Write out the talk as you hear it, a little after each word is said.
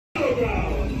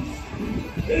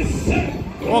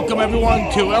Welcome everyone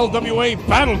to LWA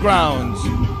Battlegrounds,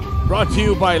 brought to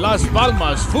you by Las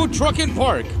Palmas Food Truck and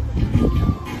Park,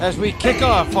 as we kick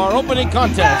off our opening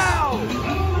contest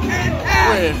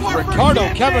with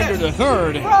Ricardo Cavender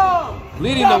III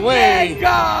leading the way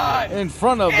in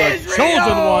front of the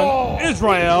chosen one,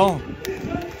 Israel.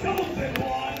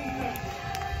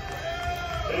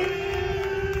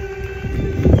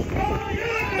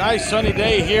 Nice sunny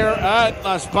day here at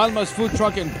Las Palmas Food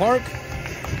Truck and Park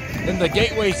in the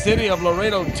gateway city of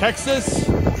Laredo, Texas.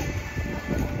 We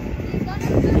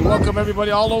welcome everybody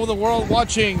all over the world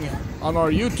watching on our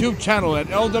YouTube channel at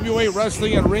LWA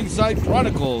Wrestling and Ringside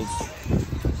Chronicles.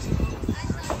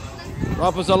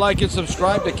 Drop us a like and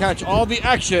subscribe to catch all the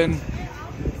action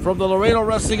from the Laredo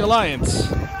Wrestling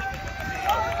Alliance.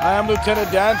 I am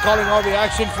Lieutenant Dan, calling all the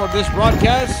action for this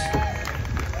broadcast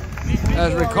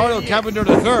as Ricardo Cavender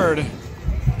III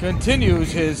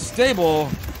continues his stable,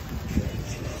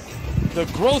 the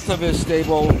growth of his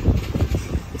stable,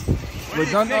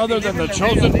 with none other than the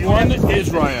chosen one,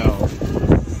 Israel.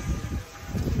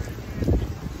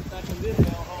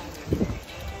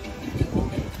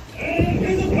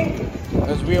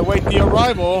 As we await the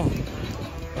arrival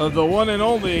of the one and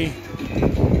only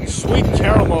Sweet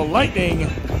Caramel Lightning,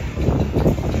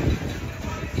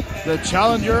 the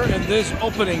challenger in this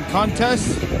opening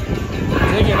contest,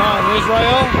 taking on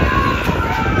Israel.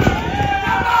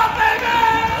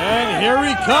 And here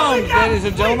he comes, ladies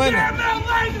and gentlemen.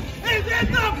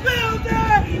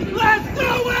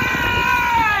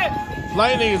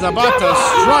 Lightning is about to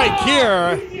strike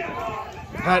here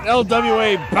at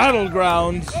LWA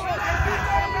Battlegrounds,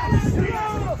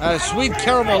 as Sweet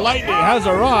Caramel Lightning has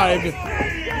arrived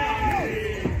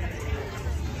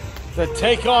to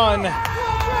take on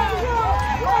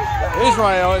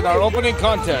Israel in our opening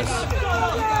contest.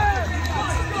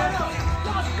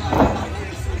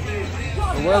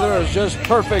 The weather is just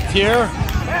perfect here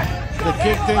to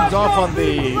kick things off on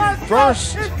the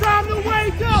first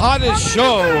hottest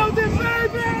show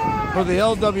for the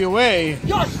LWA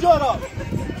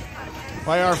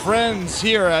by our friends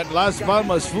here at Las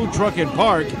Palmas Food Truck and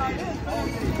Park.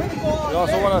 We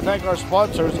also want to thank our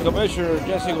sponsors, Commissioner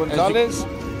Jesse Gonzalez,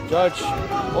 Judge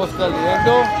Oscar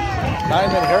Liendo,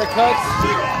 Diamond Haircuts,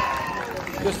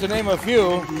 just to name a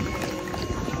few,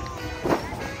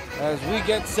 as we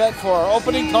get set for our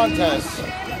opening contest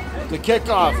to kick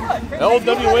off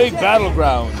LWA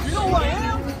Battlegrounds.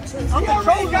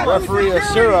 Referee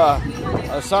Asira,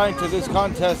 assigned to this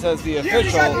contest as the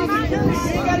official,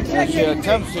 as she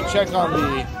attempts to check on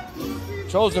the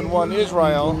chosen one,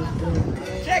 Israel,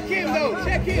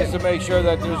 just to make sure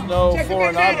that there's no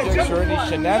foreign objects or any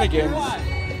shenanigans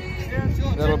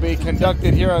that'll be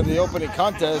conducted here on the opening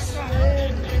contest.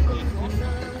 And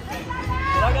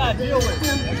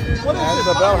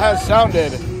the bell has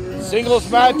sounded. Singles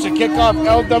match to kick off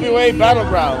LWA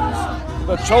Battlegrounds.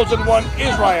 The chosen one,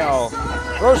 Israel,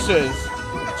 versus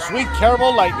Sweet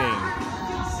Caramel Lightning.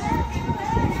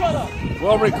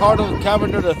 Will Ricardo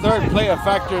Cavender III play a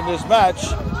factor in this match,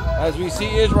 as we see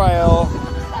Israel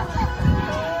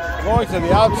going to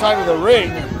the outside of the ring,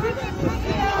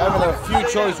 having a few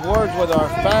choice words with our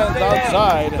fans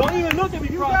outside. Don't even look at me,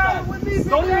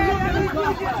 don't even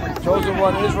look at me. Chosen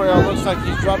one, Israel, looks like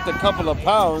he's dropped a couple of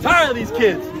pounds. Tired of these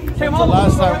kids. Since the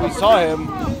last time we saw him.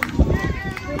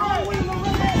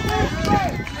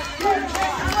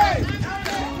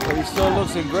 But he still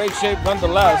looks in great shape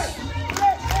nonetheless.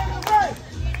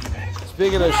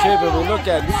 Speaking of shape, if we look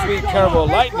at Sweet Caramel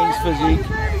Lightning's physique,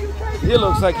 he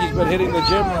looks like he's been hitting the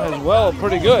gym as well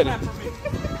pretty good.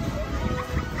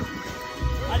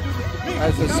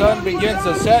 As the sun begins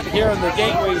to set here in the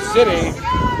gateway city,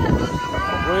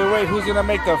 we wait who's going to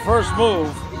make the first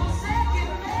move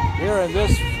here in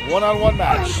this one-on-one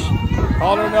match.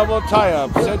 Collar and elbow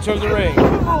tie-up, center of the ring.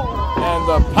 And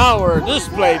the power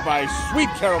displayed by Sweet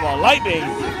Caramel Lightning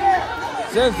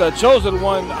sends the chosen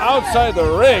one outside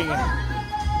the ring.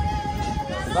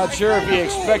 Not sure if he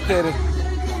expected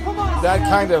that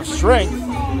kind of strength.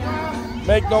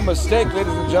 Make no mistake,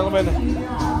 ladies and gentlemen,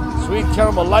 Sweet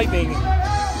Caramel Lightning is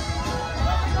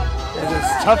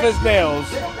as tough as nails.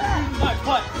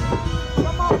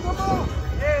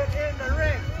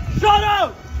 Shut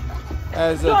up!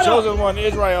 As the chosen one,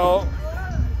 Israel,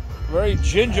 very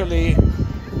gingerly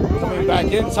coming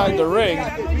back inside the ring.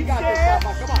 I know you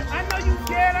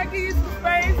can. I give you some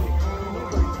space.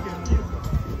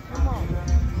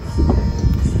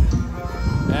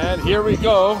 And here we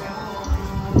go.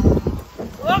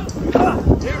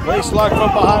 Waist lock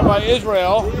from behind by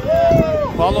Israel,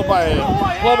 followed by a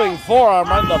clubbing forearm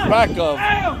on the back of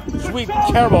Sweet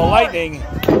Caramel Lightning.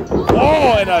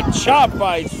 Oh, and a chop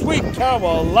by Sweet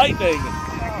Caramel Lightning.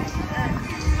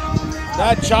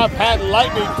 That chop had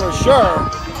lightning for sure.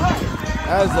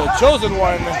 As the Chosen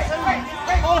One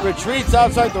retreats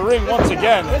outside the ring once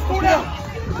again.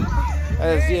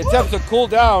 As he attempts to cool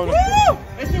down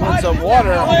with some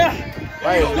water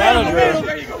by his manager.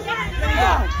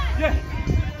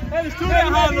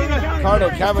 Ricardo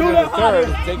Cavender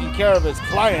III taking care of his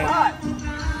client.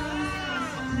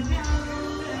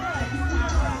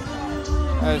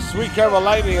 As Sweet Caramel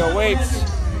Lightning awaits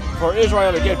for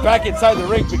Israel to get back inside the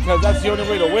ring because that's the only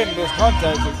way to win this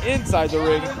contest is inside the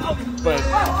ring. But,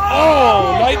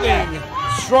 oh, Lightning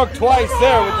struck twice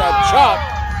there with that chop.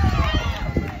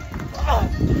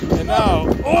 And now,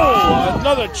 oh,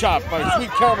 another chop by Sweet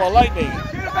Caramel Lightning.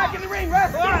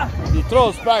 He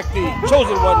throws back the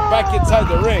Chosen One back inside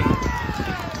the ring.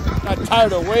 Not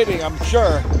tired of waiting, I'm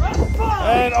sure.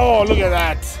 And, oh, look at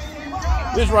that.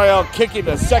 Israel kicking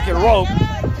the second rope.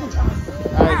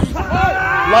 As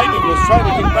Lightning was trying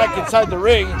to get back inside the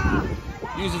ring,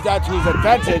 uses that to his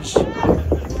advantage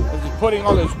as he's putting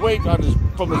all his weight on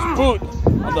from his boot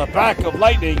on the back of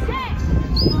Lightning.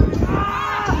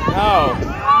 Now,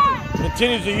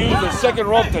 continues to use the second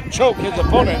rope to choke his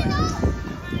opponent.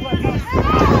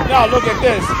 Now look at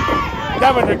this.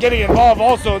 Cavender getting involved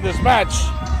also in this match.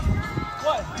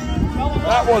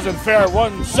 That wasn't fair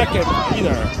 1 second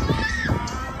either.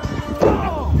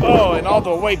 Oh, and all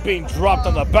the weight being dropped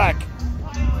on the back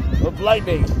of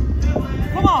Lightning.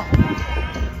 Come on.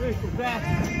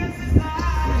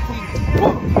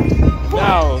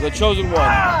 Now, the Chosen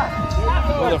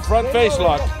One with a front face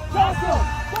lock.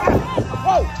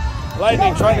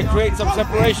 Lightning trying to create some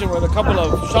separation with a couple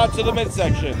of shots to the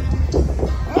midsection.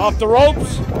 Off the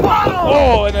ropes.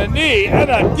 Oh, and a knee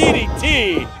and a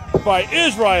DDT by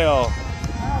Israel.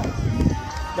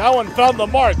 That one found the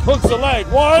mark. Hooks the leg.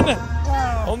 One.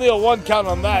 Only a 1 count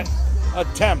on that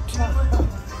attempt.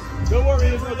 Don't worry,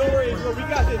 Israel. Don't worry, Israel. We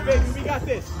got this, baby. We got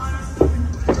this.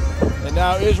 And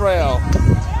now Israel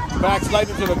backs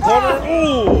Lightning to the corner.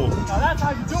 Ooh! Now that's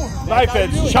how you do it. Knife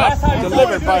edge chop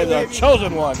delivered by the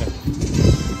Chosen One.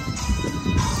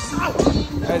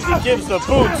 As he gives the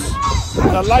boots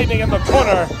to Lightning in the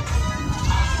corner.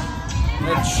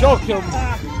 And choked him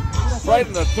right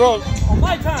in the throat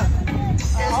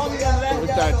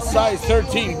with that size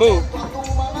 13 boot.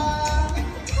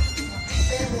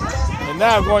 And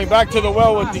now going back to the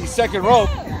well with the second rope.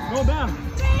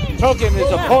 Choking his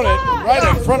opponent right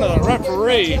in front of the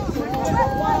referee.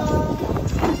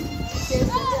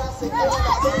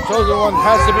 Chosen One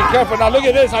has to be careful. Now look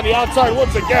at this on the outside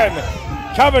once again.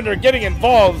 Cavender getting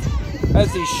involved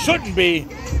as he shouldn't be.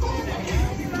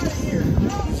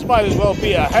 This might as well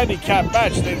be a handicap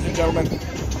match, ladies and gentlemen.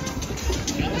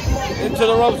 Into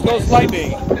the ropes goes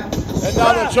Lightning. And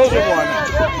now the Chosen One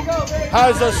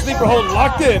has a sleeper hold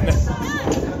locked in.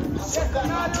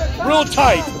 Real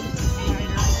tight.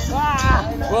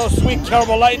 Will Sweet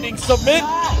Caramel Lightning submit?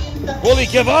 Will he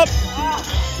give up?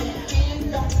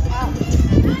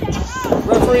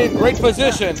 Referee in great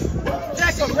position.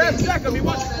 Check him. He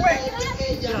wants to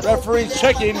quit. Referee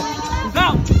checking. He's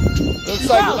out. Looks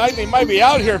like Lightning might be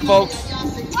out here, folks.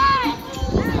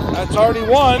 That's already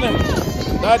 1.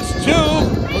 That's 2.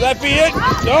 Will that be it?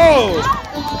 No.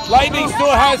 Lightning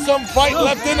still has some fight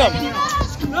left in him.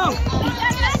 No.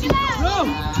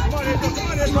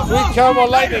 Sweet Caramel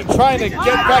Lightning trying to get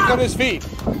back on his feet.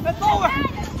 It's over.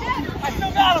 I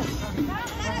still got him.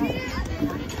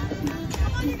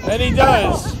 And he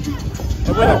does.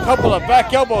 And with a couple of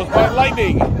back elbows by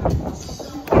Lightning.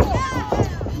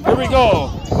 Here we go.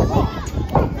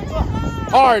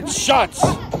 Hard shots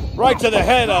right to the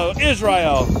head of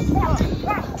Israel.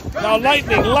 Now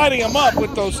Lightning lighting him up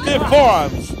with those stiff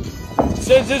forearms.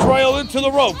 Sends Israel into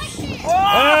the ropes.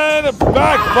 And a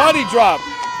back body drop.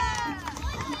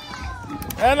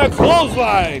 And a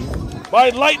clothesline by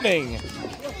Lightning.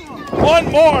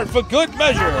 1 more for good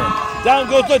measure. Down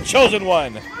goes the Chosen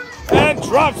One. And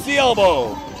drops the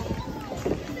elbow.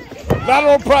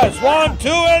 Lateral press. 1, 2,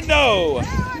 and no.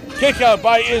 Kick out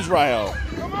by Israel.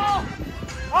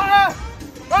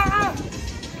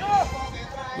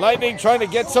 Lightning trying to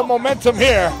get some momentum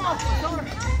here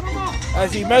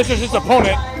as he measures his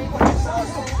opponent.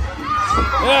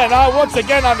 Yeah, now once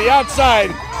again on the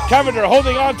outside, Cavender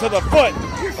holding on to the foot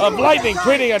of Lightning,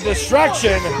 creating a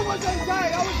distraction.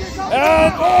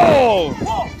 And oh,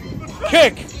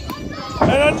 kick.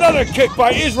 And another kick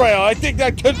by Israel. I think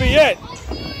that could be it.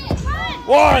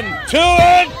 1, 2,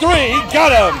 and 3. He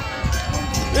got him.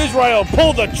 Israel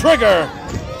pulled the trigger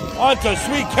onto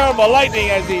Sweet Caramel Lightning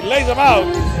as he lays him out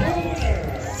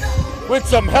with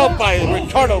some help by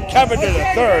Ricardo Cavender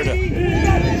III.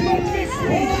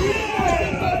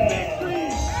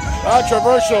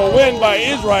 Controversial win by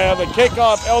Israel to kick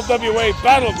off LWA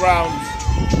Battlegrounds.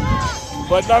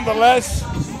 But nonetheless,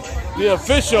 the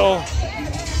official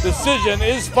decision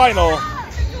is final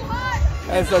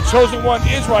as the chosen one,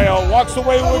 Israel, walks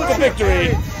away with the victory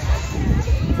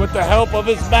with the help of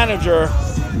his manager,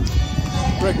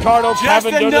 Ricardo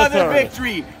Cavender III. Just another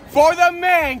victory for the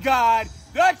man god,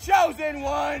 the chosen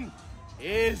one,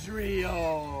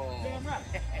 Israel.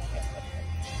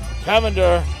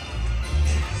 Cavender,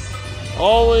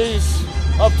 always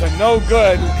up to no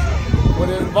good when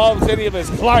it involves any of his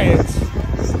clients.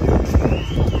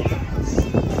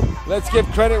 Let's give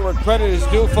credit where credit is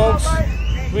due, folks.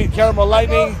 Sweet Caramel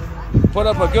Lightning put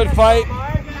up a good fight,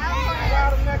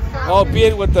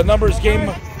 albeit with the numbers game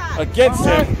against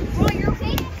him.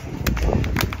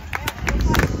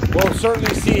 We'll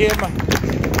certainly see him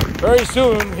very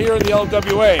soon here in the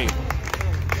LWA.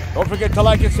 Don't forget to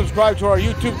like and subscribe to our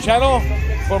YouTube channel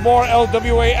for more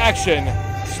LWA action.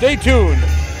 Stay tuned.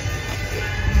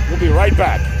 We'll be right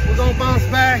back. We're gonna bounce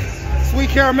back. Sweet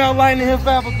Caramel Lightning, his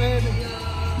baby.